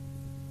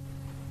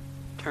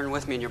Turn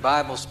with me in your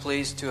Bibles,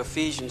 please, to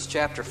Ephesians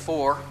chapter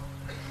 4.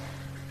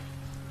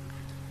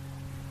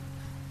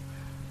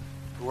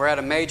 We're at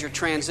a major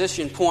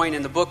transition point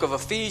in the book of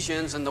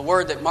Ephesians, and the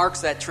word that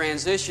marks that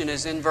transition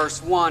is in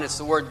verse 1. It's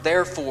the word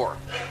therefore.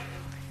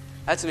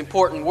 That's an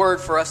important word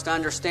for us to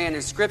understand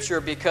in Scripture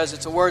because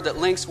it's a word that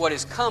links what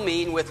is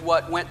coming with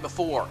what went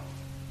before.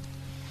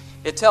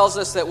 It tells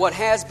us that what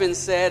has been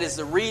said is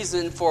the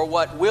reason for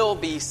what will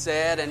be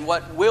said, and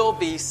what will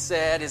be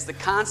said is the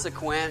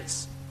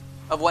consequence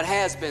of what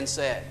has been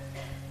said.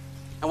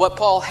 And what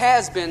Paul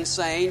has been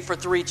saying for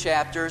 3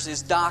 chapters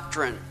is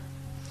doctrine.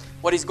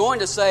 What he's going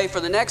to say for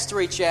the next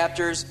 3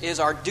 chapters is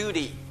our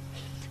duty.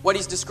 What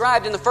he's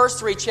described in the first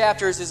 3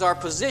 chapters is our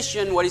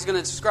position. What he's going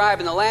to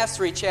describe in the last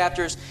 3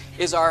 chapters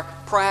is our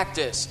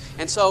practice.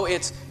 And so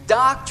it's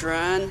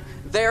doctrine,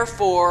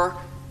 therefore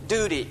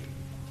duty.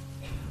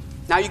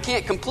 Now you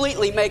can't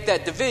completely make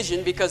that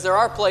division because there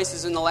are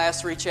places in the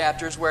last 3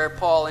 chapters where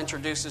Paul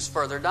introduces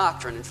further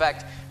doctrine. In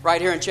fact, right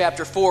here in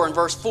chapter 4 and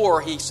verse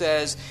 4, he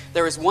says,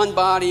 there is one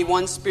body,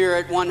 one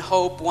Spirit, one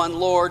hope, one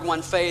Lord,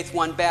 one faith,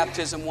 one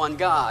baptism, one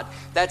God.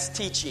 That's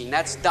teaching.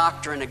 That's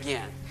doctrine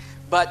again.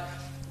 But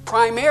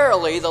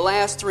primarily, the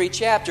last 3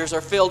 chapters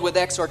are filled with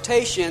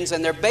exhortations,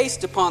 and they're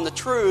based upon the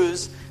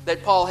truths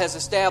that Paul has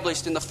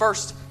established in the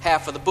first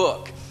half of the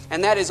book.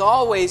 And that is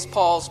always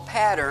Paul's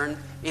pattern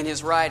in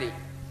his writing.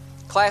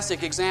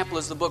 Classic example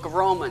is the book of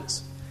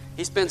Romans.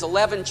 He spends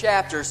 11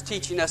 chapters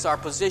teaching us our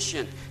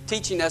position,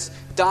 teaching us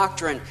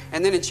doctrine.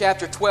 And then in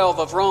chapter 12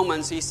 of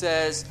Romans, he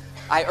says,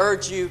 I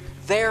urge you,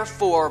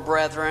 therefore,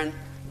 brethren,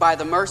 by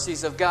the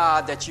mercies of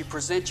God, that you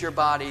present your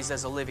bodies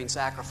as a living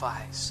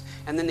sacrifice.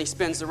 And then he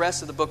spends the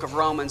rest of the book of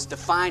Romans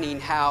defining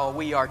how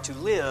we are to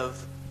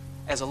live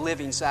as a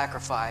living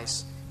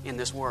sacrifice in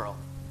this world.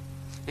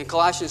 In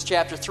Colossians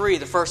chapter 3,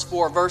 the first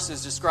 4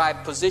 verses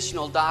describe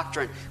positional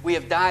doctrine. We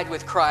have died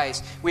with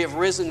Christ. We have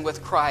risen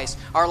with Christ.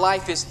 Our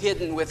life is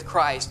hidden with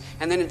Christ.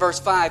 And then in verse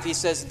 5, he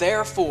says,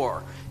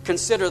 therefore,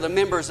 consider the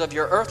members of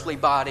your earthly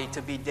body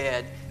to be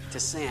dead to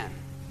sin.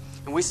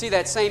 And we see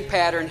that same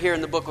pattern here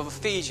in the book of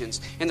Ephesians.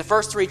 In the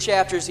first 3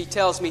 chapters, he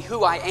tells me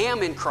who I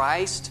am in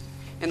Christ.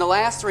 In the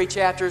last 3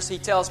 chapters, he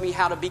tells me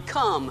how to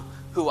become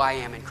who I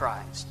am in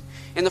Christ.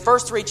 In the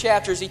first 3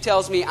 chapters, he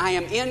tells me I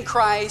am in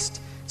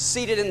Christ,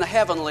 seated in the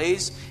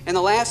heavenlies. In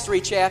the last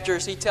 3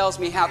 chapters, he tells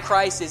me how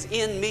Christ is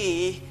in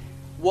me,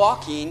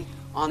 walking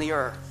on the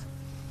earth.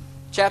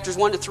 Chapters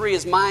 1 to 3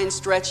 is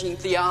mind-stretching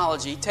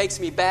theology. He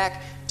takes me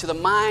back to the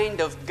mind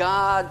of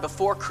God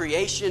before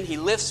creation. He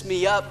lifts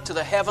me up to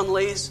the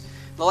heavenlies.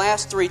 The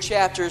last 3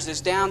 chapters is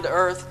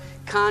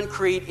down-to-earth,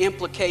 concrete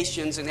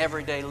implications in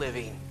everyday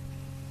living.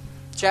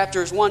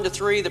 Chapters 1 to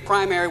 3, the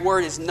primary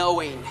word is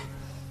knowing.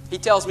 He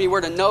tells me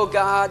we're to know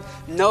God,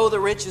 know the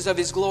riches of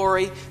His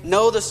glory,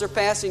 know the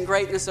surpassing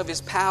greatness of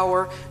His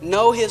power,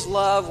 know His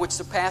love which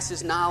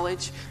surpasses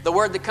knowledge. The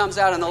word that comes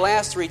out in the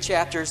last 3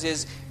 chapters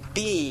is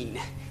being.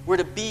 We're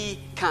to be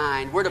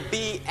kind. We're to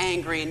be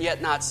angry and yet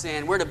not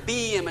sin. We're to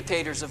be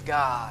imitators of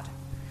God.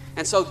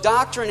 And so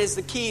doctrine is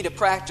the key to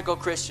practical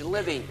Christian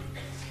living.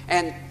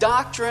 And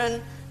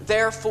doctrine,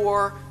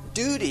 therefore,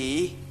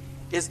 duty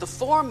is the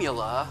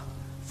formula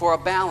for a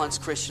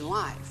balanced Christian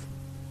life.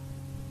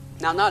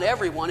 Now, not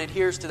everyone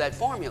adheres to that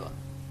formula.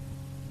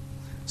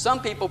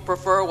 Some people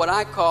prefer what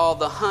I call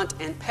the hunt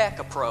and peck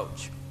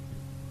approach.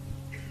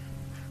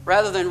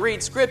 Rather than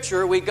read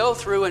Scripture, we go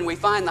through and we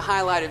find the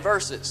highlighted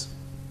verses.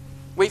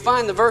 We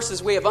find the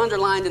verses we have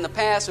underlined in the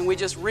past and we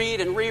just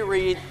read and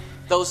reread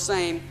those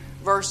same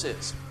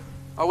verses.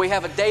 Or we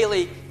have a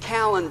daily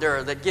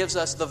calendar that gives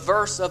us the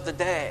verse of the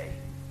day,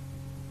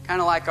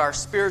 kind of like our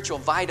spiritual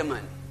vitamin.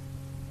 And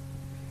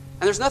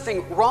there's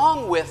nothing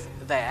wrong with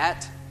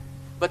that,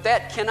 but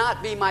that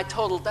cannot be my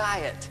total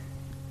diet.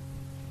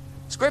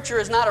 Scripture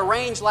is not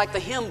arranged like the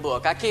hymn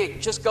book. I can't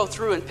just go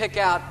through and pick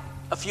out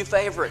a few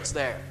favorites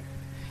there.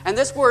 And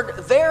this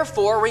word,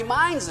 therefore,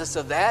 reminds us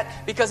of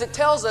that because it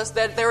tells us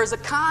that there is a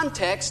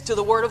context to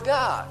the Word of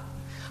God.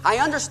 I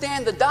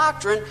understand the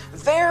doctrine,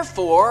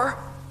 therefore,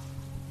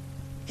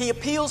 He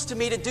appeals to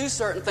me to do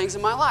certain things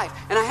in my life.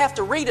 And I have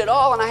to read it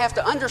all and I have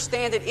to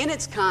understand it in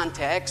its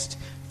context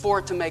for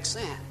it to make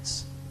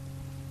sense.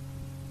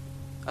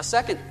 A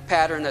second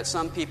pattern that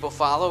some people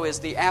follow is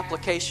the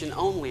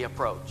application-only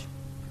approach.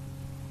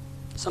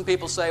 Some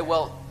people say,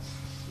 well,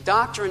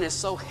 doctrine is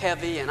so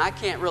heavy and I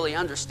can't really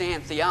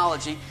understand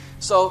theology,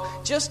 so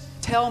just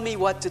tell me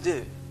what to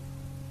do.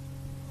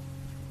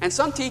 And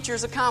some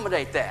teachers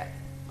accommodate that.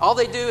 All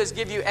they do is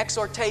give you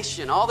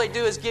exhortation. All they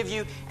do is give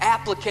you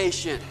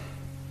application.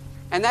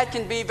 And that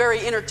can be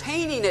very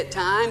entertaining at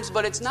times,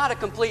 but it's not a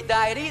complete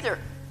diet either.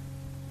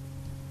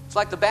 It's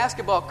like the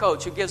basketball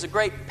coach who gives a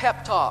great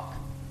pep talk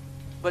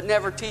but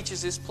never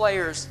teaches his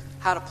players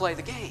how to play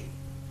the game.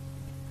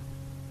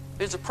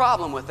 There's a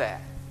problem with that.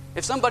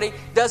 If somebody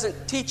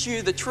doesn't teach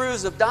you the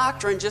truths of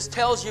doctrine, just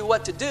tells you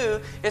what to do,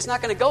 it's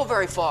not going to go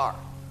very far.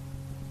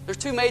 There's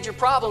 2 major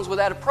problems with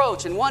that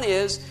approach, and one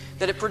is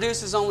that it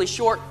produces only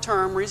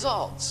short-term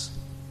results.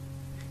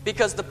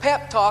 Because the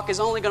pep talk is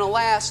only going to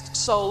last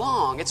so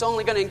long. It's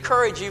only going to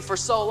encourage you for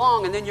so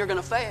long, and then you're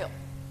going to fail.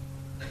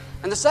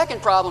 And the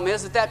second problem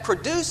is that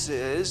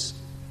produces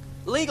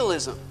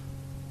legalism.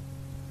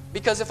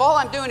 Because if all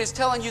I'm doing is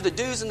telling you the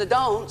do's and the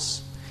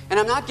don'ts, and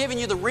I'm not giving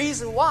you the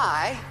reason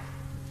why,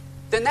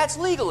 then that's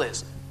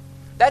legalism.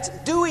 That's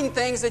doing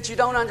things that you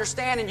don't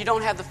understand and you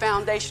don't have the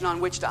foundation on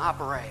which to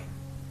operate.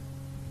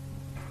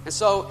 And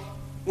so,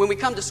 when we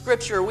come to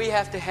Scripture, we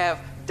have to have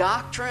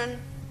doctrine,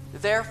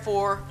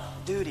 therefore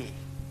duty.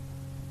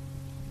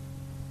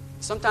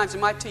 Sometimes in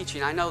my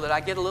teaching, I know that I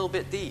get a little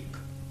bit deep.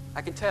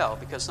 I can tell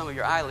because some of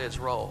your eyelids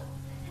roll.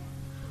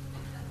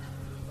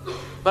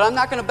 But I'm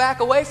not going to back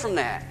away from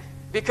that,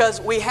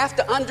 because we have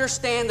to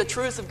understand the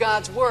truth of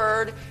God's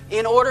Word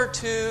in order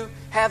to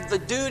have the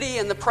duty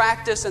and the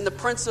practice and the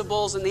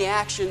principles and the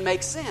action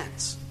make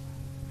sense.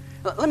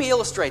 Let me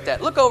illustrate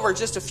that. Look over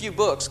just a few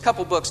books, a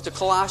couple books, to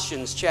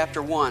Colossians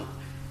chapter 1.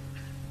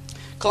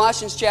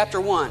 Colossians chapter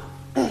 1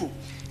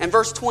 and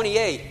verse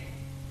 28.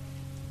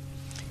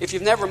 If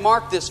you've never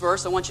marked this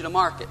verse, I want you to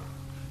mark it.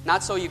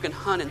 Not so you can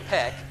hunt and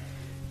peck,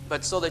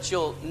 but so that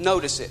you'll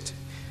notice it.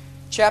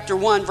 Chapter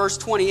 1, verse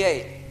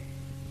 28.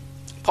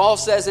 Paul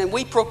says, "And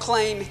we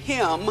proclaim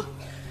Him,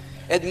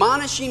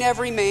 admonishing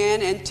every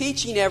man and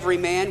teaching every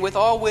man with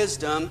all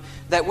wisdom,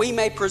 that we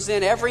may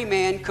present every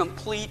man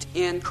complete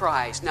in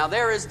Christ." Now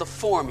there is the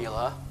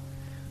formula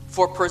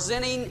for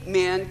presenting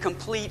men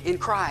complete in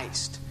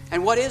Christ.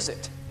 And what is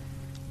it?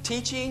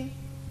 Teaching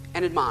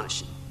and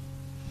admonishing.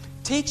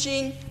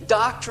 Teaching,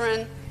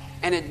 doctrine,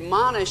 and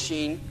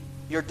admonishing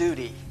your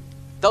duty.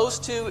 Those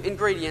two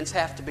ingredients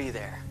have to be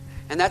there.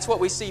 And that's what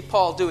we see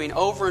Paul doing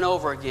over and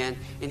over again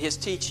in his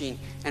teaching,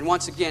 and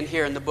once again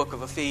here in the book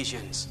of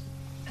Ephesians.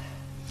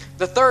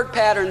 The third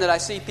pattern that I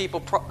see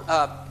people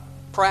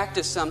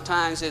practice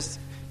sometimes is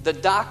the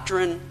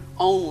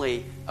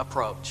doctrine-only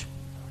approach.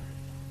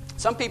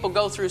 Some people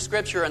go through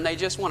Scripture and they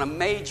just want to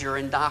major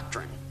in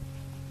doctrine.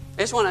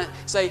 They just want to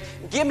say,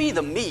 give me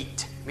the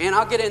meat. Man,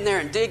 I'll get in there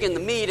and dig in the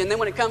meat. And then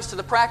when it comes to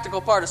the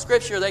practical part of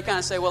Scripture, they kind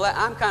of say, well,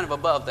 I'm kind of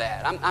above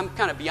that. I'm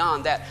kind of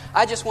beyond that.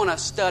 I just want to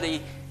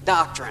study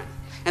doctrine.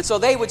 And so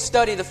they would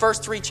study the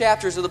first 3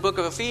 chapters of the book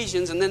of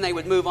Ephesians, and then they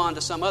would move on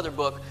to some other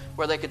book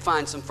where they could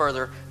find some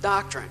further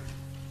doctrine.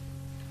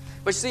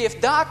 But see,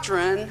 if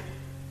doctrine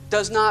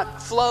does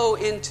not flow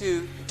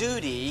into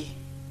duty,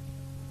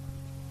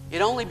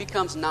 it only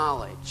becomes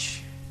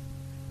knowledge.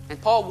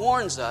 And Paul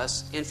warns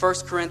us in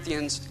 1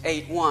 Corinthians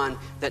 8:1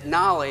 that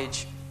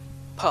knowledge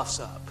puffs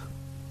up.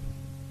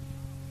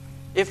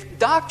 If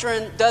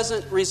doctrine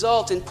doesn't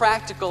result in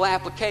practical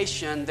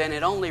application, then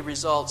it only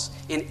results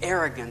in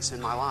arrogance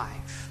in my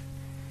life.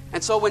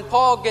 And so when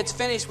Paul gets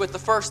finished with the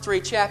first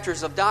 3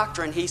 chapters of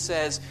doctrine, he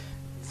says,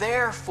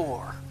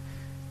 therefore,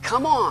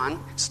 come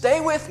on,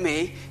 stay with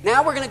me.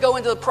 Now we're going to go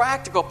into the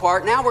practical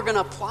part. Now we're going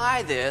to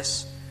apply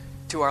this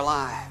to our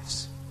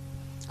lives.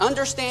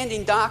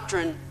 Understanding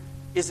doctrine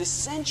is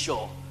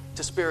essential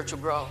to spiritual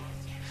growth.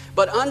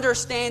 But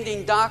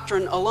understanding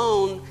doctrine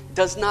alone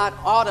does not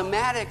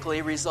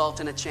automatically result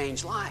in a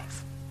changed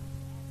life.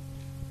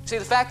 See,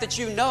 the fact that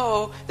you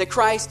know that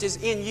Christ is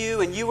in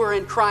you and you are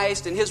in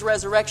Christ and His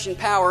resurrection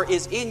power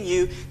is in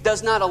you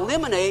does not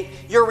eliminate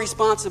your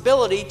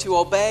responsibility to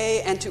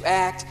obey and to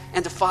act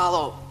and to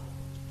follow.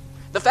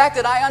 The fact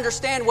that I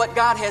understand what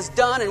God has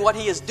done and what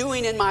He is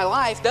doing in my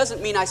life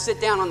doesn't mean I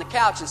sit down on the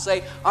couch and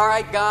say, all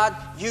right, God,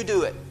 you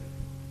do it.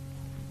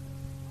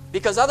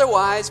 Because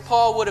otherwise,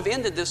 Paul would have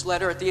ended this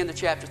letter at the end of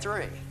chapter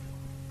 3.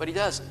 But he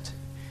doesn't.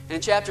 And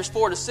in chapters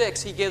 4 to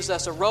 6, he gives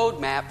us a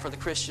roadmap for the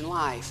Christian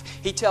life.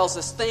 He tells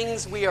us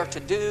things we are to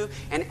do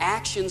and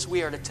actions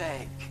we are to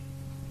take.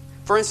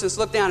 For instance,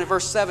 look down at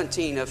verse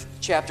 17 of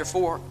chapter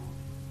 4.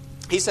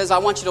 He says, I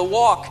want you to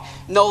walk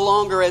no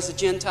longer as the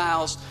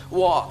Gentiles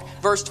walk.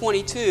 Verse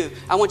 22,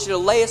 I want you to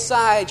lay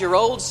aside your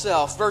old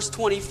self. Verse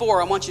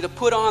 24, I want you to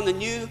put on the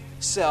new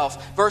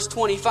self. Verse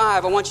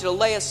 25, I want you to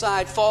lay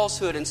aside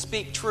falsehood and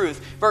speak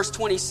truth. Verse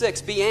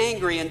 26, be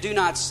angry and do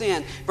not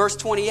sin. Verse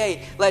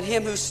 28, let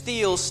him who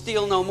steals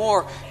steal no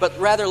more, but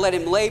rather let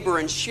him labor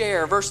and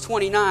share. Verse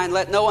 29,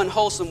 let no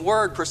unwholesome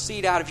word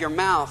proceed out of your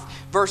mouth.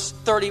 Verse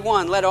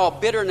 31, let all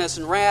bitterness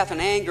and wrath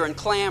and anger and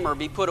clamor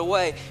be put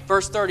away.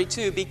 Verse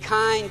 32, be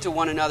kind to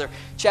one another.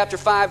 Chapter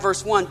 5,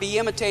 verse 1, be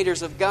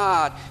imitators of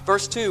God.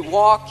 Verse 2,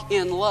 walk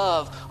in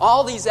love.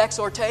 All these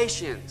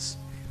exhortations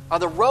are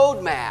the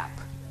roadmap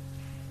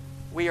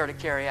we are to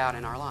carry out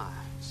in our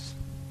lives.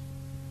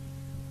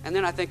 And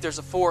then I think there's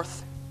a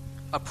fourth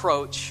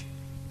approach,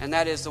 and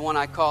that is the one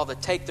I call the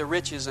take the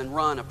riches and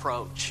run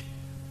approach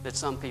that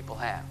some people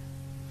have.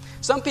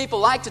 Some people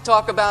like to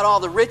talk about all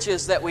the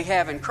riches that we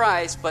have in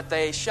Christ, but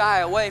they shy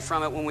away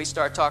from it when we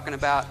start talking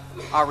about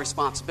our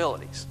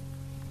responsibilities.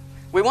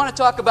 We want to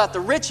talk about the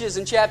riches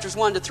in chapters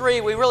 1 to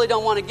 3. We really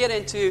don't want to get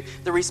into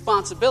the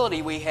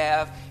responsibility we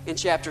have in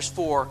chapters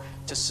 4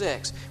 to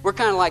 6. We're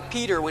kind of like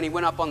Peter when he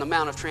went up on the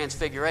Mount of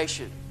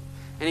Transfiguration.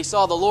 And he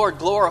saw the Lord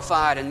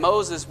glorified, and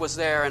Moses was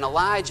there, and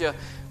Elijah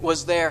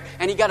was there,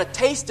 and he got a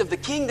taste of the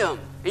kingdom.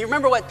 And you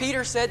remember what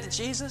Peter said to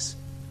Jesus?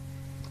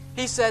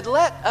 He said,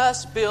 let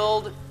us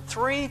build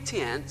 3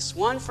 tents,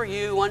 one for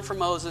you, one for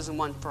Moses, and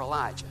one for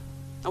Elijah.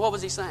 Now what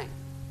was he saying?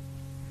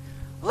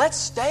 Let's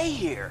stay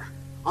here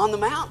on the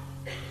mountain.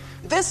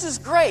 This is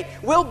great.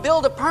 We'll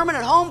build a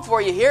permanent home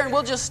for you here, and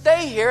we'll just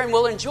stay here, and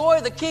we'll enjoy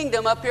the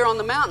kingdom up here on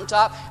the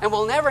mountaintop, and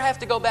we'll never have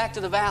to go back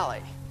to the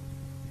valley.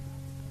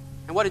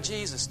 And what did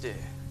Jesus do?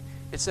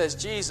 It says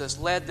Jesus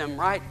led them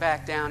right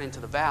back down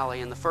into the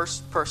valley, and the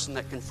first person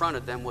that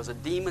confronted them was a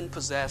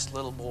demon-possessed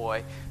little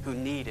boy who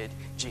needed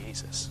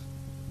Jesus.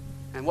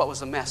 And what was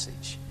the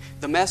message?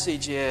 The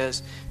message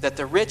is that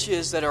the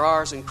riches that are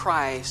ours in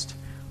Christ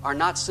are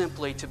not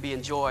simply to be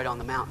enjoyed on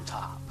the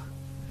mountaintop.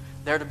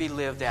 They're to be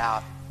lived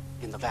out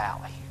in the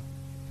valley.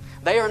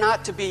 They are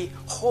not to be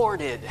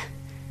hoarded.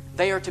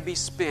 They are to be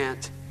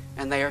spent,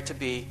 and they are to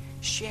be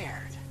shared.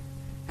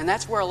 And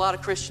that's where a lot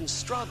of Christians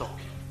struggle.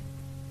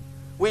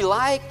 We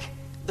like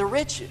the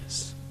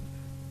riches,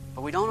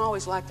 but we don't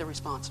always like the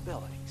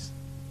responsibilities.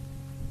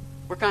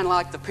 We're kind of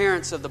like the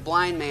parents of the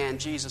blind man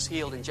Jesus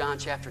healed in John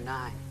chapter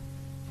 9.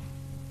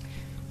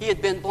 He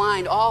had been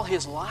blind all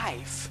his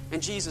life,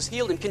 and Jesus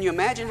healed him. Can you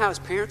imagine how his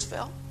parents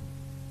felt?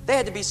 They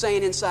had to be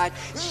saying inside,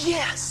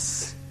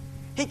 yes,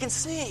 he can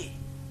see.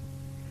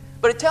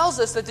 But it tells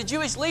us that the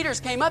Jewish leaders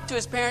came up to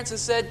his parents and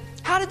said,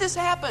 how did this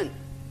happen?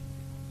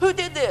 Who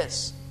did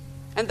this?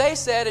 And they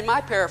said, in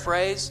my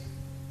paraphrase,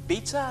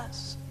 beats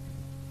us.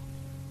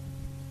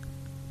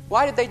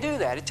 Why did they do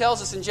that? It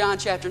tells us in John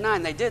chapter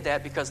 9 they did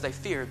that because they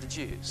feared the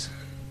Jews.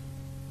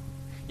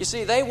 You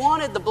see, they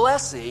wanted the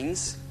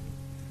blessings.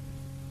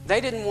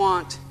 They didn't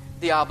want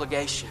the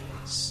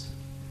obligations.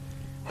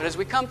 But as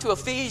we come to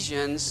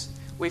Ephesians,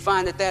 we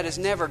find that that is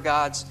never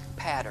God's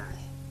pattern.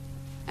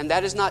 And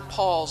that is not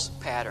Paul's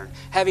pattern.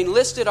 Having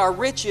listed our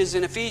riches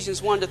in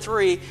Ephesians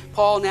 1-3,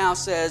 Paul now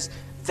says,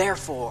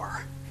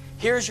 therefore,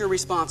 here's your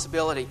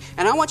responsibility.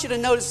 And I want you to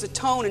notice the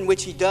tone in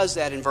which he does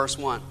that in verse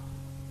 1.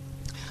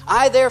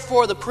 I,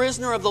 therefore, the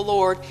prisoner of the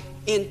Lord,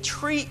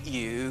 entreat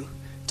you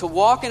to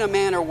walk in a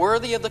manner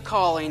worthy of the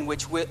calling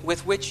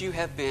with which you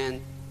have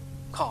been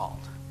called.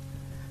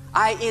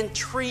 I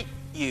entreat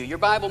you. Your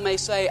Bible may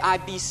say, I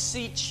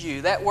beseech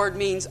you. That word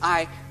means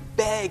I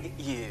beg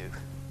you.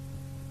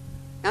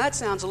 Now that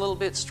sounds a little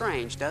bit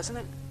strange, doesn't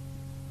it?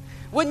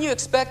 Wouldn't you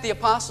expect the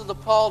Apostle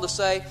Paul to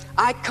say,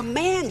 I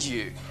command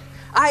you,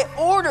 I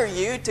order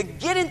you to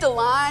get into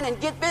line and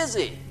get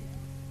busy?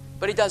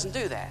 But he doesn't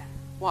do that.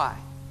 Why?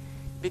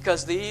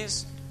 Because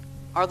these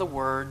are the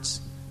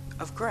words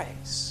of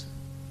grace.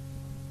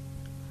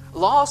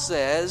 Law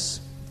says,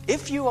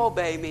 if you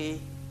obey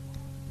me,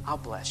 I'll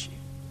bless you.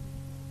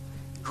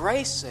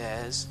 Grace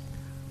says,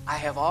 I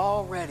have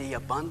already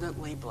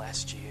abundantly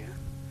blessed you.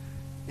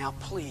 Now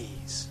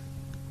please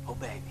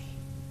obey me.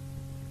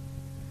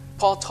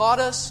 Paul taught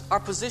us our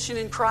position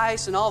in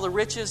Christ and all the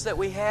riches that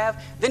we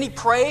have. Then he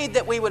prayed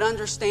that we would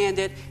understand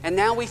it. And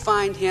now we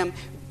find him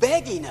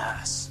begging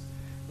us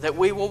that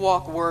we will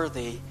walk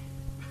worthy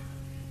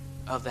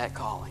of that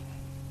calling.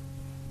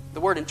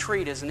 The word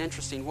entreat is an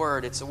interesting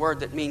word. It's a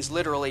word that means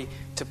literally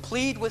to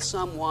plead with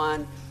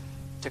someone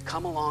to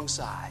come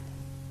alongside.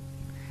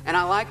 And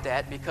I like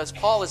that because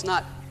Paul is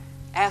not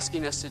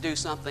asking us to do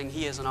something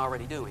he isn't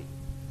already doing.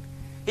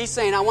 He's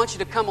saying, I want you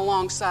to come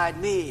alongside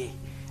me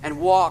and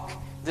walk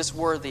this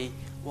worthy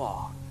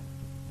walk.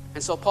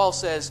 And so Paul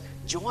says,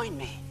 join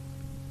me.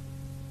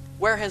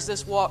 Where has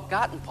this walk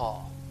gotten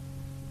Paul?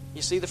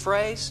 You see the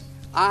phrase?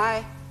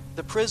 I,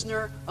 the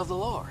prisoner of the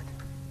Lord.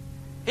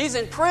 He's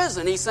in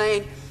prison. He's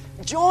saying,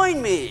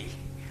 join me.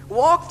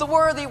 Walk the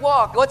worthy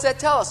walk. What's that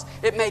tell us?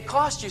 It may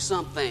cost you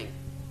something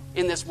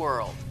in this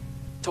world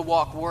to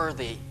walk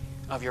worthy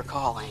of your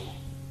calling.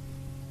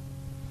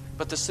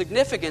 But the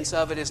significance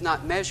of it is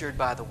not measured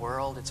by the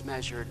world, it's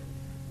measured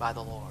by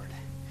the Lord.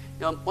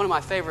 You know, one of my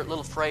favorite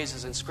little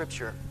phrases in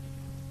Scripture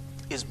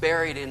is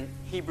buried in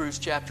Hebrews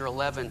chapter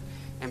 11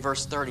 and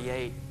verse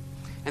 38.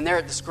 And there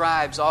it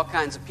describes all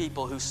kinds of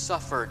people who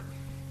suffered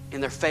in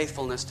their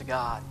faithfulness to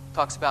God. It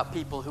talks about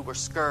people who were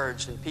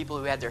scourged and people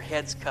who had their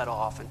heads cut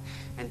off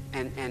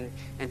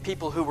and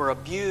people who were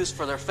abused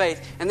for their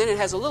faith. And then it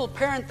has a little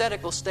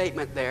parenthetical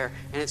statement there,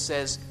 and it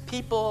says,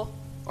 people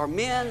or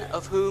men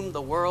of whom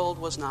the world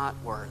was not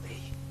worthy.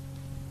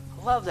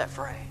 I love that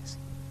phrase.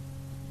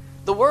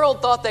 The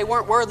world thought they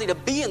weren't worthy to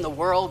be in the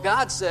world.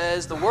 God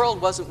says the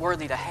world wasn't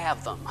worthy to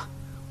have them.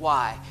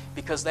 Why?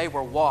 Because they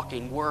were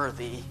walking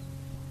worthy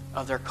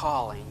of their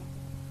calling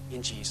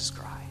in Jesus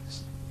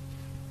Christ.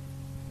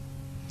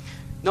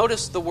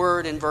 Notice the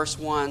word in verse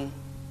 1,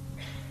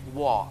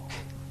 walk.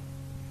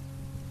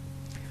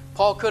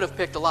 Paul could have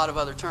picked a lot of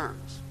other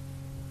terms.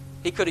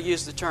 He could have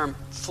used the term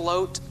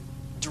float,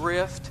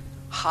 drift,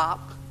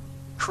 hop,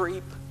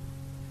 creep.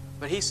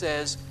 But he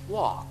says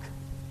walk.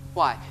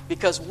 Why?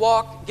 Because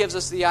walk gives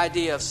us the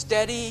idea of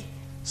steady,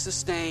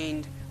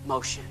 sustained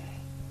motion.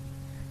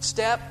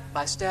 Step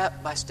by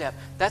step by step.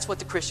 That's what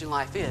the Christian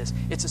life is.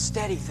 It's a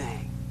steady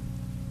thing.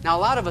 Now,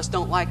 a lot of us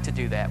don't like to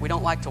do that. We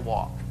don't like to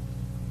walk.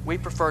 We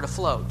prefer to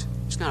float.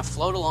 Just kind of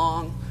float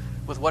along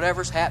with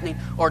whatever's happening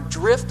or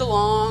drift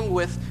along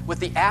with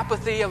the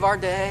apathy of our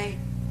day.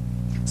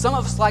 Some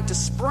of us like to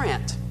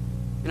sprint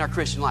in our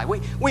Christian life.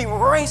 We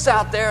race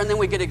out there and then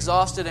we get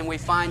exhausted and we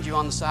find you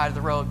on the side of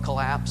the road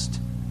collapsed.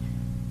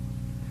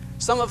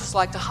 Some of us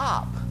like to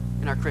hop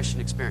in our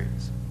Christian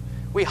experience.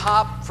 We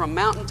hop from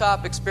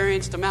mountaintop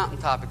experience to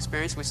mountaintop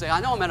experience. We say, I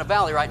know I'm in a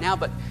valley right now,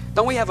 but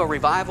don't we have a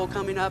revival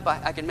coming up?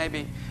 I can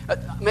maybe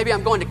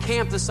I'm going to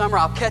camp this summer.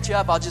 I'll catch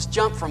up. I'll just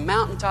jump from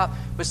mountaintop.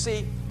 But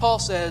see, Paul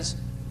says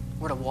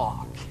we're to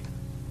walk.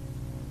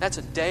 That's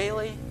a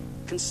daily,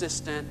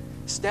 consistent,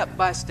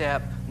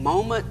 step-by-step,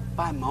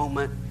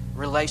 moment-by-moment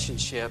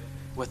relationship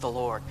with the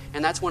Lord.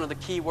 And that's one of the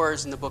key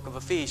words in the book of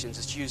Ephesians.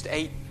 It's used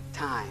 8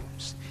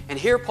 times. And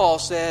here Paul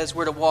says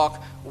we're to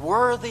walk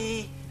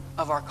worthy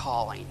of our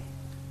calling.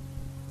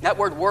 That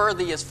word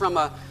worthy is from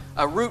a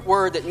root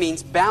word that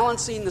means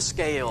balancing the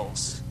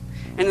scales.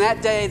 And in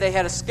that day they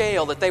had a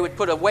scale that they would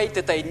put a weight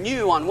that they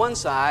knew on one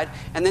side,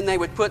 and then they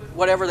would put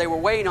whatever they were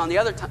weighing on the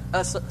other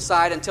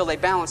side until they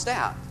balanced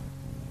out.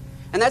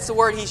 And that's the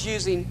word he's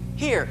using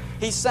here.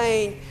 He's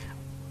saying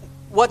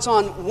what's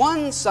on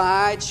one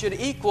side should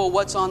equal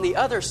what's on the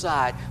other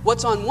side.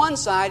 What's on one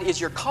side is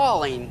your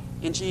calling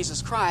in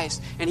Jesus Christ,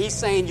 and he's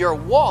saying your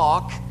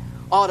walk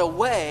ought to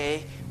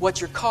weigh what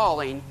your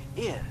calling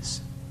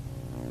is.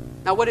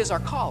 Now, what is our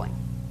calling?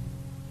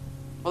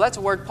 Well, that's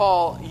a word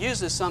Paul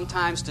uses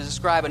sometimes to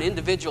describe an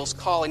individual's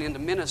calling into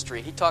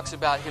ministry. He talks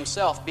about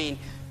himself being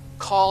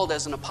called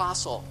as an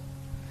apostle.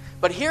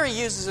 But here he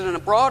uses it in a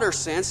broader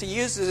sense. He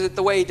uses it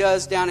the way he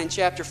does down in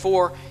chapter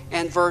 4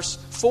 and verse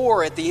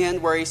 4 at the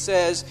end, where he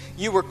says,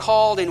 you were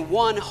called in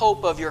one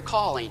hope of your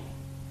calling.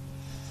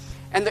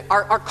 And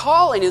our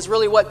calling is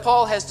really what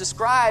Paul has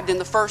described in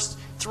the first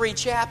 3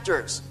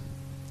 chapters.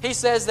 He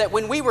says that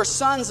when we were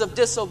sons of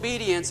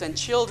disobedience and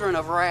children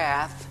of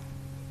wrath,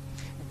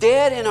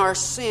 dead in our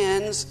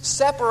sins,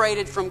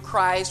 separated from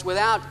Christ,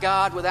 without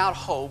God, without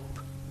hope,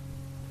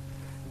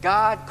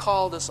 God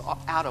called us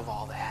out of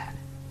all that.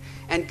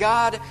 And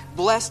God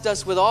blessed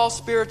us with all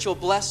spiritual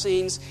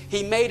blessings.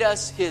 He made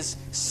us His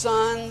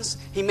sons.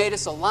 He made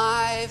us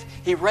alive.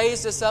 He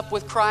raised us up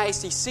with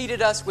Christ. He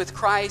seated us with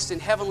Christ in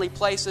heavenly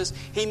places.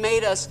 He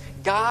made us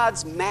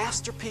God's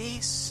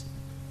masterpiece.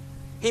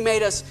 He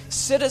made us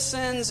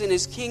citizens in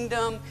His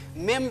kingdom,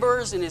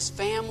 members in His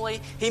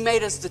family. He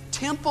made us the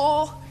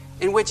temple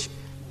in which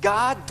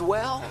God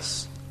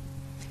dwells.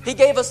 He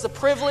gave us the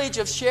privilege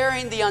of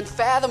sharing the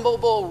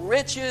unfathomable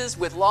riches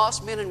with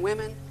lost men and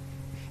women.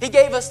 He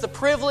gave us the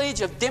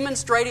privilege of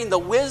demonstrating the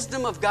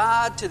wisdom of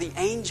God to the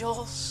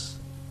angels.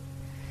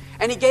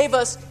 And He gave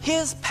us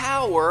His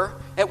power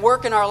at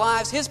work in our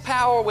lives, His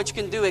power which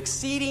can do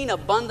exceeding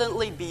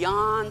abundantly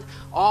beyond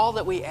all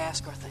that we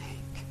ask or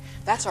think.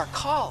 That's our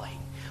calling.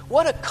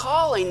 What a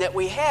calling that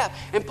we have.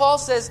 And Paul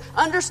says,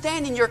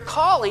 understanding your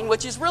calling,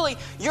 which is really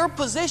your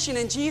position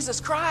in Jesus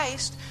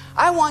Christ,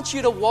 I want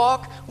you to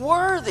walk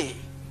worthy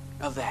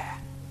of that.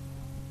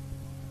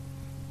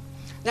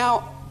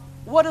 Now,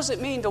 what does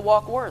it mean to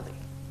walk worthy?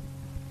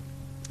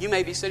 You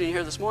may be sitting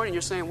here this morning and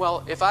you're saying,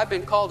 well, if I've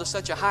been called to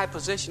such a high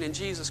position in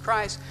Jesus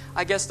Christ,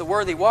 I guess the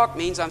worthy walk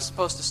means I'm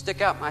supposed to stick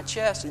out my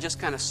chest and just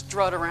kind of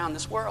strut around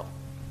this world.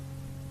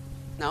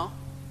 No.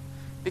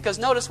 Because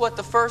notice what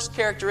the first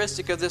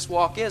characteristic of this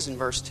walk is in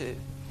verse 2.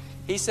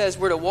 He says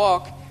we're to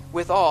walk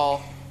with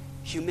all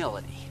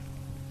humility.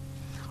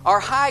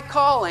 Our high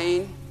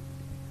calling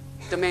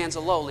demands a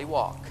lowly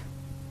walk.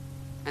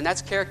 And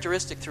that's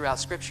characteristic throughout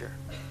Scripture.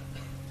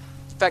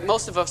 In fact,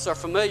 most of us are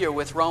familiar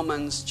with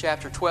Romans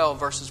chapter 12,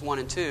 verses 1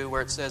 and 2,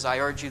 where it says, I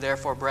urge you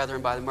therefore,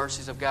 brethren, by the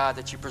mercies of God,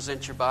 that you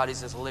present your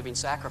bodies as a living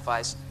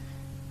sacrifice.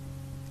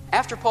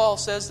 After Paul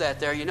says that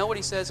there, you know what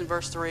he says in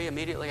verse 3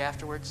 immediately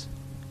afterwards?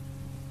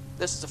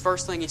 This is the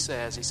first thing he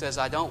says. He says,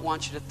 I don't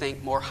want you to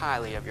think more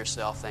highly of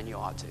yourself than you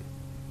ought to.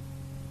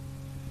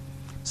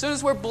 As soon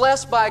as we're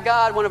blessed by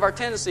God, one of our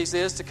tendencies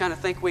is to kind of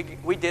think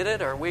we did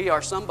it or we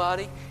are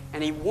somebody.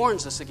 And he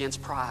warns us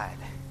against pride.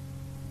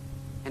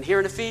 And here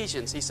in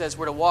Ephesians, he says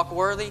we're to walk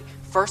worthy.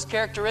 First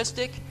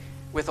characteristic,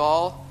 with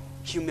all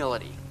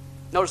humility.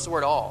 Notice the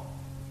word all.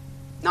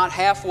 Not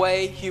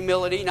halfway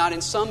humility, not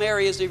in some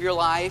areas of your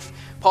life.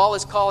 Paul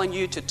is calling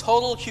you to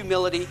total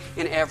humility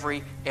in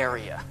every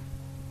area.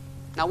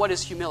 Now, what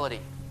is humility?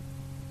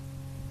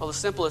 Well, the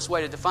simplest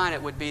way to define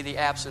it would be the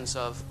absence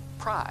of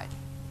pride.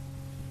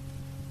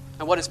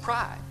 And what is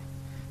pride?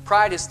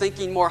 Pride is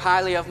thinking more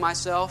highly of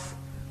myself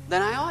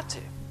than I ought to.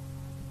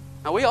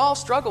 Now, we all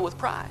struggle with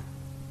pride.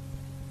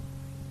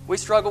 We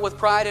struggle with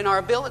pride in our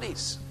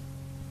abilities.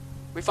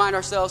 We find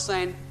ourselves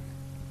saying,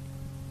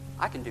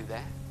 I can do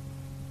that.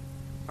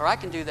 Or I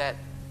can do that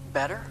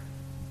better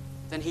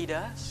than he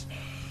does.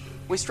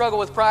 We struggle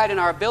with pride in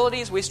our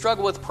abilities. We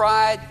struggle with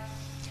pride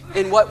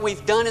in what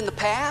we've done in the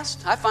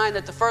past. I find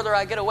that the further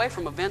I get away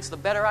from events, the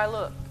better I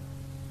look.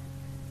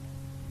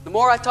 The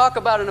more I talk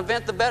about an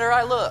event, the better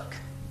I look.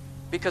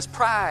 Because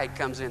pride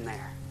comes in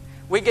there.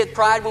 We get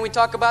pride when we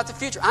talk about the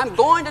future. I'm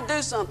going to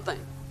do something.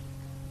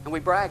 And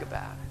we brag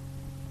about it.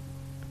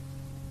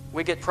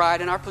 We get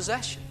pride in our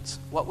possessions.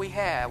 What we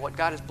have, what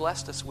God has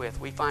blessed us with.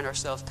 We find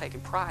ourselves taking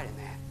pride in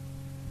that.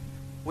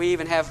 We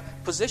even have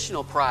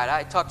positional pride.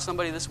 I talked to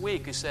somebody this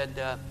week who said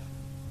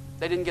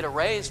they didn't get a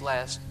raise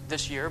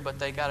this year, but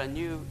they got a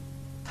new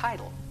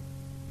title.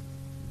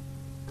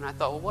 And I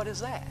thought, well, what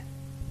is that?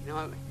 You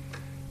know,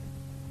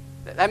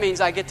 that means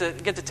I get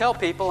to tell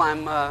people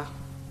I'm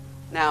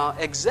now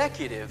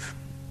executive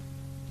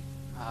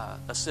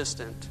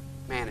assistant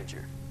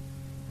manager.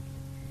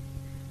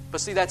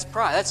 But see, that's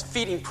pride. That's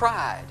feeding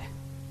pride.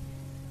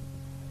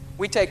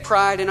 We take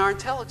pride in our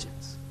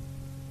intelligence.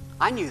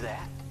 I knew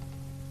that.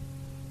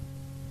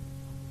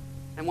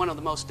 And one of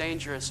the most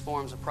dangerous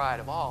forms of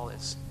pride of all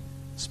is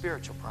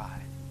spiritual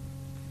pride.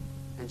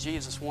 And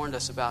Jesus warned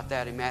us about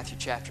that in Matthew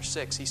chapter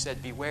 6. He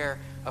said, beware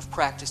of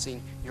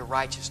practicing your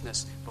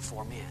righteousness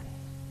before men.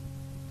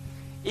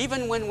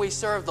 Even when we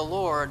serve the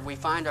Lord, we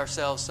find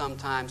ourselves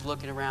sometimes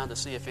looking around to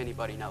see if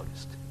anybody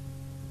noticed.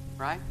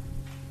 Right?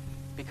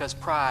 Because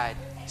pride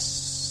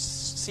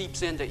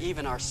seeps into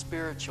even our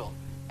spiritual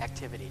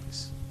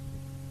activities.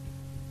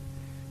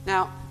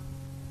 Now,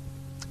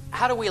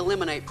 how do we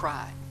eliminate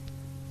pride?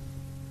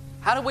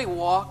 How do we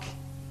walk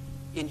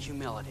in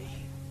humility?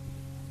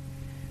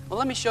 Well,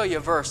 let me show you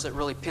a verse that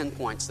really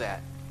pinpoints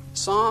that.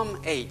 Psalm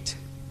 8,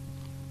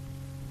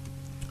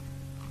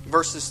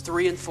 verses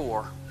 3 and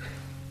 4.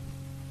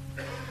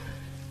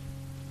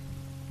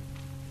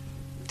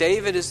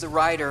 David is the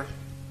writer.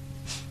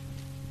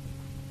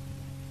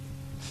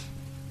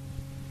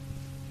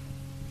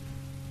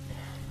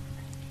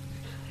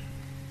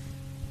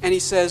 And he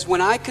says,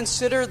 when I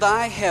consider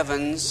thy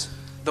heavens,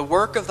 the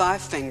work of thy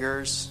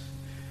fingers,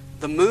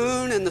 the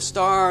moon and the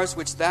stars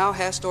which thou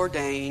hast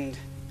ordained,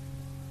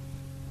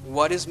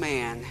 what is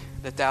man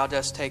that thou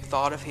dost take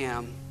thought of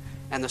him,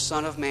 and the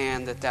Son of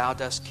Man that thou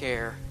dost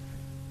care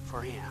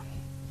for him?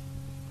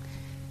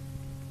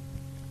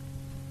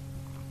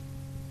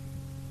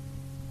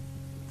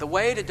 The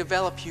way to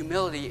develop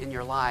humility in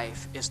your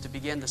life is to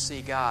begin to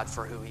see God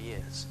for who He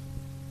is.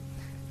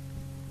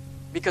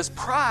 Because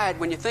pride,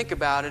 when you think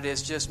about it,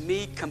 is just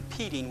me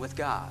competing with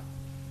God,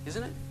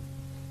 isn't it?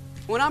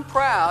 When I'm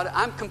proud,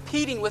 I'm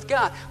competing with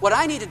God. What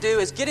I need to do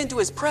is get into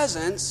His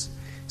presence,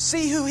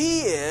 see who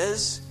He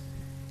is,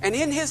 and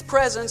in His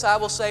presence I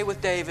will say with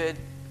David,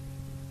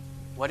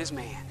 what is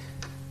man?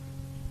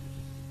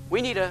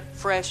 We need a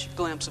fresh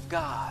glimpse of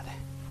God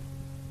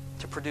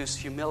to produce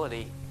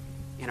humility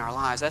in our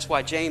lives. That's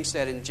why James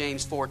said in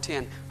James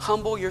 4:10,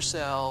 humble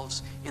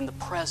yourselves in the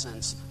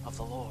presence of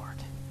the Lord.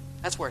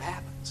 That's where it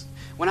happens.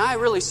 When I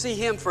really see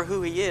Him for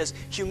who He is,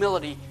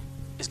 humility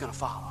is going to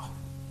follow.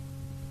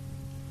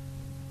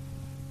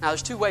 Now,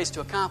 there's two ways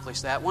to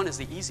accomplish that. One is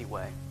the easy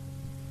way,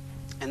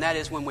 and that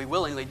is when we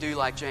willingly do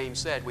like James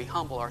said, we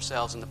humble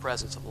ourselves in the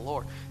presence of the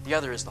Lord. The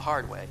other is the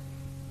hard way,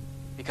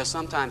 because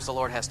sometimes the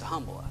Lord has to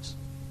humble us.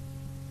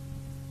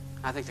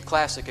 I think the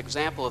classic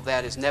example of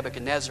that is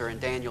Nebuchadnezzar in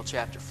Daniel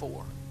chapter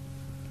 4.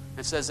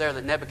 It says there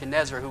that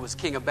Nebuchadnezzar, who was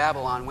king of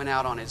Babylon, went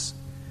out on his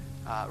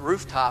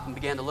rooftop and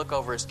began to look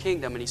over his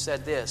kingdom, and he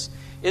said this,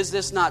 is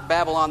this not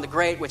Babylon the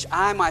Great, which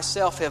I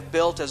myself have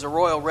built as a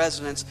royal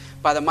residence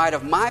by the might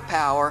of my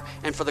power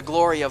and for the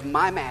glory of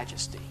my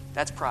majesty?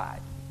 That's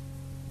pride.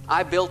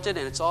 I built it,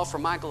 and it's all for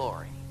my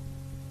glory.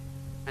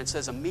 And it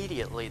says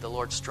immediately the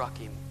Lord struck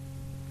him.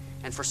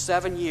 And for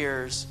 7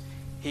 years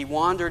he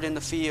wandered in the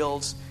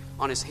fields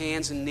on his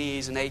hands and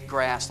knees and ate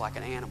grass like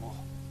an animal.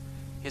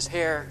 His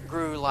hair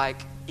grew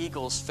like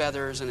eagle's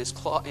feathers, and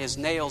his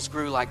nails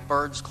grew like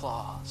birds'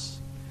 claws.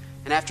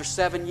 And after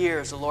 7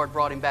 years, the Lord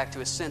brought him back to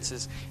his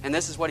senses. And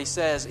this is what he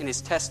says in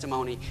his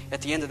testimony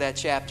at the end of that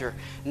chapter.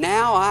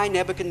 Now I,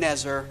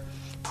 Nebuchadnezzar,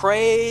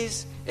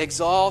 praise,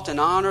 exalt, and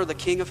honor the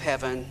King of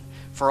heaven,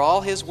 for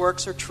all His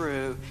works are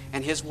true,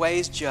 and His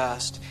ways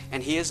just,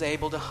 and He is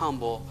able to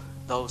humble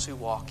those who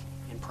walk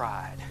in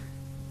pride.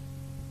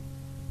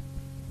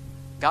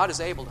 God is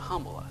able to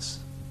humble us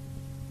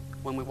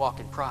when we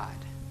walk in pride.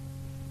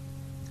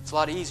 It's a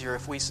lot easier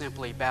if we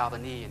simply bow the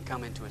knee and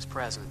come into His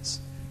presence,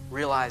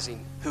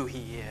 realizing who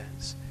He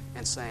is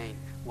and saying,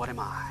 what am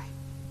I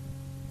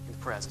in the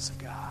presence of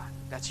God?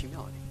 That's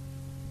humility.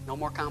 No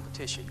more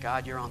competition.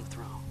 God, you're on the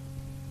throne.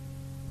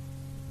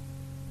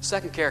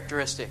 Second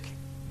characteristic,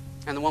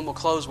 and the one we'll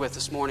close with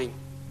this morning,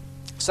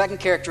 second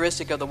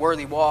characteristic of the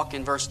worthy walk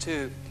in verse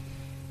 2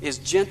 is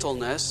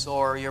gentleness,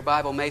 or your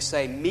Bible may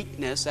say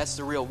meekness. That's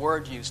the real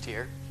word used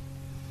here.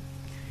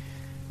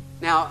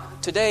 Now,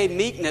 today,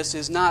 meekness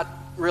is not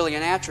really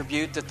an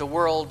attribute that the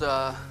world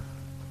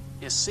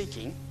is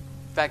seeking.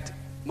 In fact,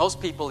 most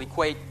people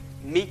equate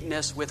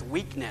meekness with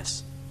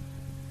weakness.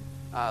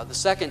 The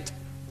second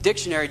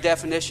dictionary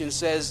definition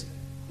says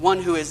one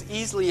who is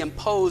easily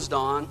imposed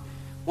on,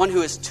 one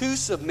who is too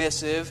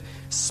submissive,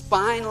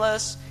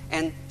 spineless,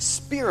 and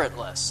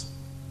spiritless.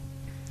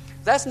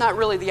 That's not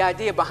really the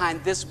idea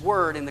behind this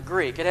word in the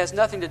Greek. It has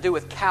nothing to do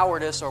with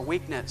cowardice or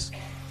weakness.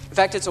 In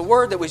fact, it's a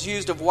word that was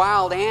used of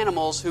wild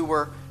animals who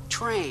were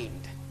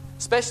trained,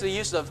 especially the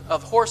use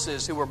of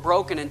horses who were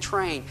broken and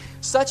trained.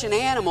 Such an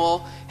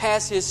animal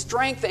has his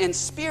strength and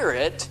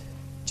spirit,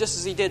 just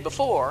as he did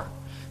before,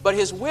 but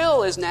his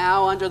will is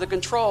now under the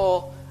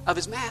control of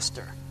his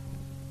master.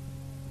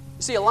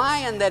 You see, a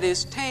lion that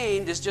is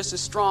tamed is just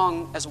as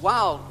strong as a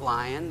wild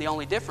lion. The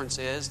only difference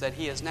is that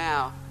he is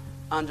now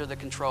under the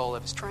control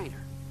of his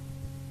trainer.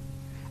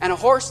 And a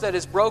horse that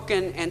is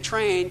broken and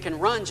trained can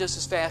run just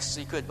as fast as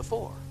he could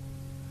before.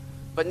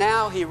 But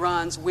now he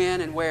runs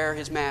when and where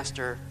his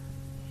master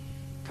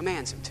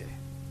commands him to.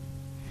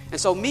 And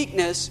so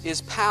meekness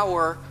is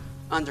power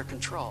under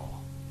control.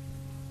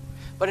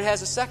 But it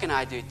has a second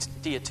idea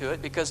to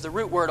it, because the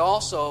root word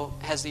also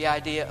has the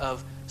idea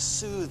of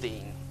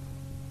soothing.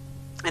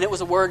 And it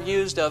was a word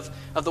used of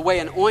the way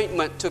an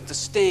ointment took the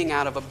sting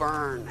out of a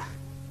burn.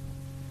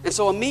 And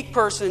so a meek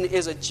person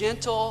is a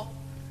gentle,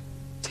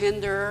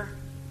 tender,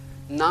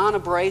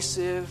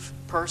 non-abrasive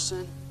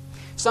person.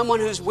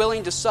 Someone who's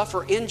willing to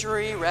suffer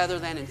injury rather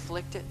than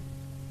inflict it.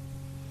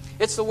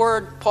 It's the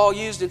word Paul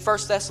used in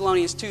 1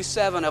 Thessalonians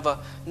 2:7 of a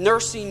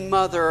nursing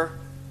mother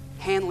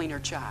handling her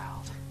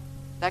child.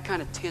 That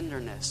kind of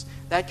tenderness,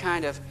 that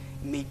kind of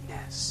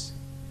meekness.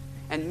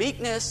 And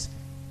meekness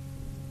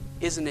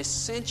is an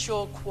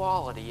essential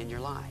quality in your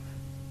life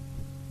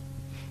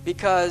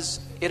because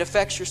it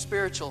affects your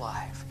spiritual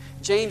life.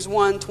 James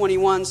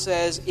 1:21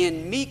 says,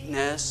 "In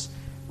meekness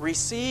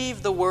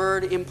receive the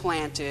word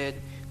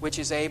implanted, which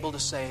is able to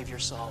save your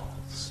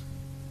souls."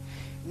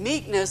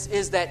 Meekness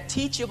is that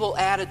teachable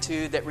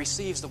attitude that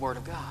receives the Word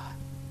of God.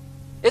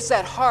 It's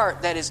that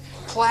heart that is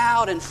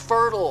plowed and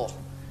fertile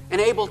and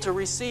able to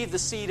receive the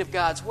seed of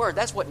God's Word.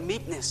 That's what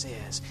meekness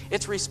is.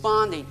 It's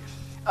responding.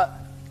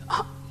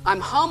 I'm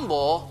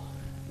humble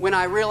when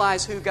I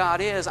realize who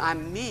God is.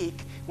 I'm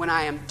meek when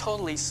I am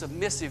totally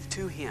submissive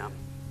to Him.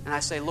 And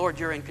I say, Lord,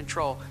 you're in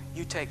control.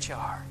 You take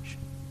charge.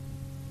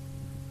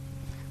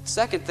 The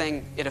second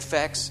thing it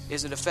affects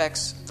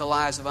the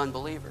lives of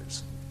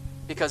unbelievers.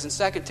 Because in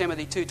 2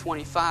 Timothy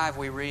 2:25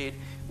 we read,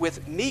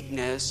 "With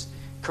meekness,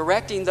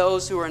 correcting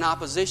those who are in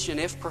opposition,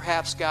 if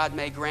perhaps God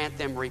may grant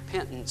them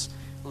repentance,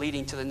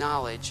 leading to the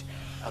knowledge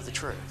of the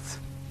truth."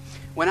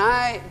 When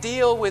I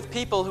deal with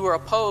people who are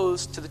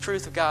opposed to the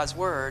truth of God's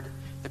Word,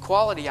 the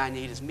quality I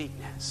need is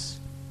meekness.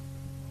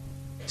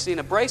 See, an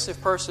abrasive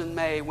person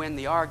may win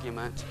the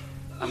argument.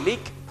 A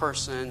meek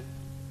person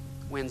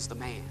wins the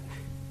man.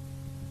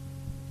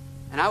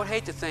 And I would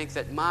hate to think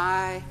that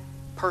my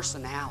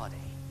personality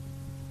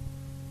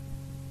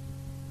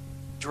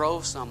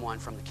drove someone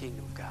from the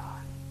kingdom of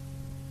God.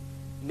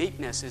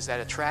 Meekness is that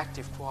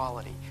attractive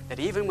quality that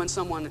even when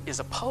someone is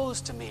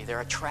opposed to me, they're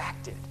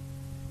attracted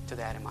to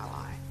that in my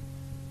life.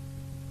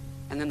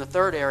 And then the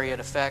third area it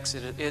affects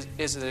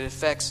is that it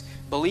affects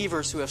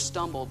believers who have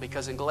stumbled,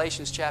 because in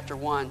Galatians chapter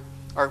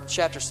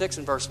 6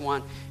 and verse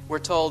 1, we're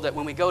told that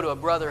when we go to a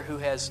brother who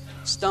has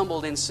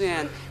stumbled in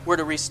sin, we're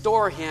to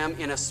restore him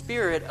in a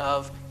spirit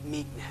of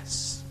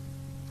meekness.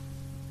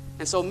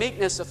 And so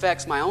meekness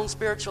affects my own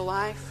spiritual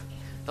life,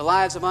 the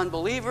lives of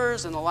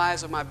unbelievers, and the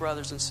lives of my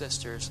brothers and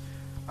sisters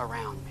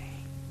around me.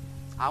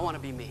 I want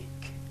to be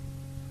meek.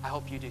 I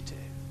hope you do too.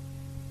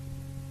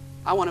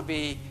 I want to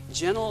be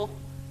gentle,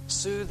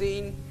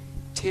 soothing,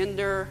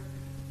 tender,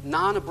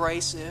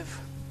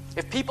 non-abrasive.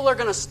 If people are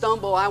going to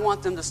stumble, I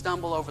want them to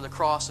stumble over the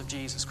cross of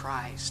Jesus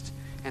Christ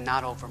and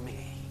not over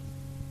me.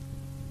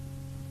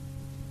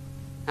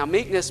 Now,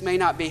 meekness may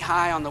not be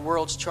high on the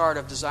world's chart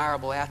of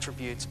desirable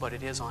attributes, but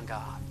it is on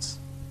God's.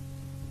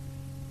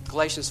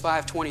 Galatians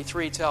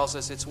 5:23 tells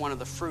us it's one of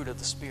the fruit of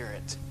the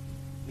Spirit,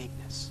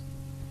 meekness.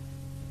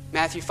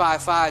 Matthew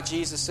 5:5,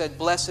 Jesus said,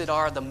 "Blessed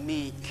are the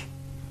meek,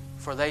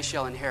 for they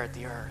shall inherit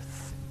the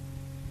earth."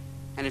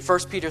 And in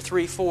 1 Peter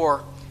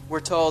 3:4, we're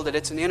told that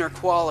it's an inner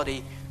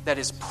quality that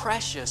is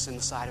precious in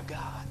the sight of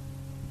God.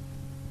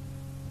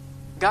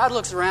 God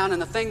looks around,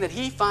 and the thing that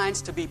He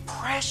finds to be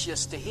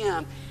precious to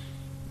Him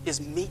is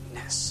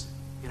meekness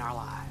in our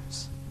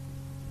lives.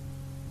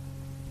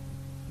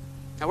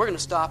 Now, we're going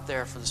to stop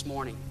there for this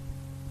morning.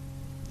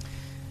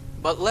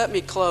 But let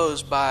me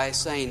close by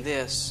saying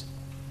this.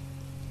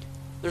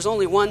 There's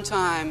only one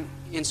time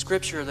in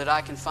Scripture that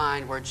I can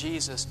find where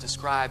Jesus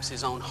describes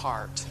His own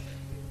heart.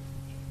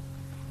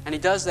 And He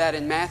does that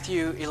in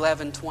Matthew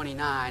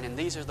 11:29, and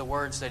these are the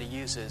words that He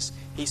uses.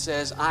 He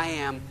says, "I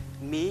am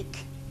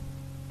meek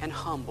and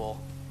humble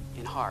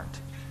in heart."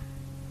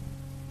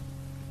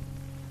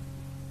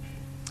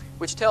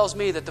 Which tells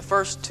me that the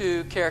first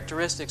two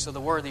characteristics of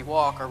the worthy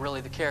walk are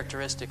really the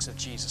characteristics of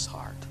Jesus'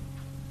 heart.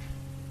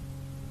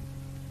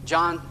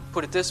 John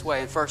put it this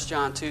way in 1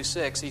 John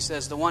 2:6. He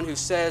says, "The one who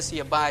says he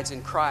abides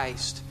in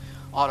Christ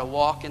ought to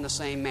walk in the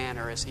same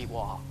manner as He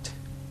walked."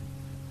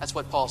 That's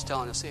what Paul's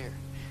telling us here.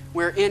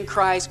 We're in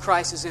Christ,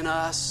 Christ is in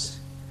us.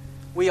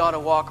 We ought to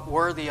walk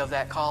worthy of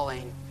that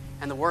calling.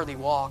 And the worthy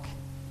walk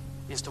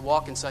is to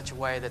walk in such a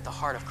way that the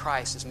heart of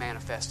Christ is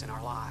manifest in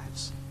our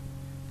lives.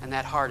 And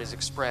that heart is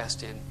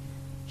expressed in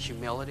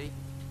humility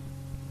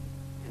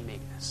and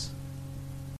meekness.